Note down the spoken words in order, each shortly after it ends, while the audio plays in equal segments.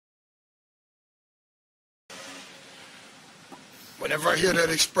Whenever I hear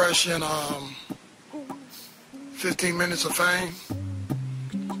that expression, 15 minutes of fame,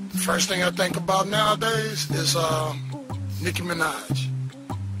 the first thing I think about nowadays is Nicki Minaj.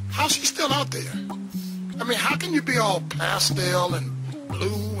 How's she still out there? I mean, how can you be all pastel and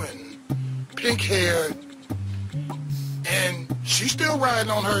blue and pink-haired and she's still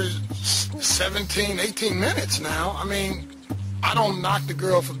riding on her 17, 18 minutes now? I mean, I don't knock the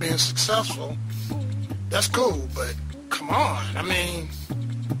girl for being successful. That's cool, but come on. I mean,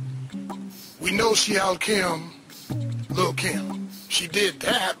 we know she out Kim, Lil' Kim. She did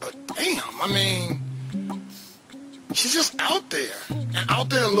that, but damn, I mean, she's just out there, and out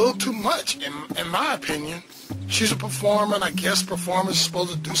there a little too much, in my opinion. She's a performer, and I guess performers are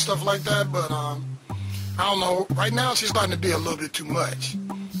supposed to do stuff like that, but I don't know. Right now, she's starting to be a little bit too much.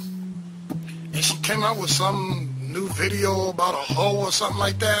 And she came out with some new video about a hoe or something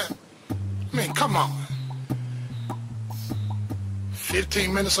like that. I mean, come on.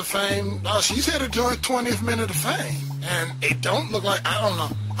 15 minutes of fame. She's headed to her 20th minute of fame. And it don't look like, I don't know.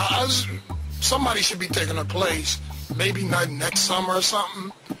 Somebody should be taking her place. Maybe not next summer or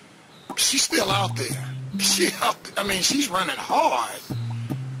something. She's still out there. I mean, she's running hard.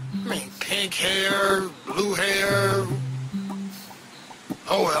 I mean, pink hair, blue hair.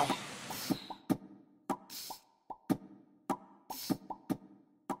 Oh well.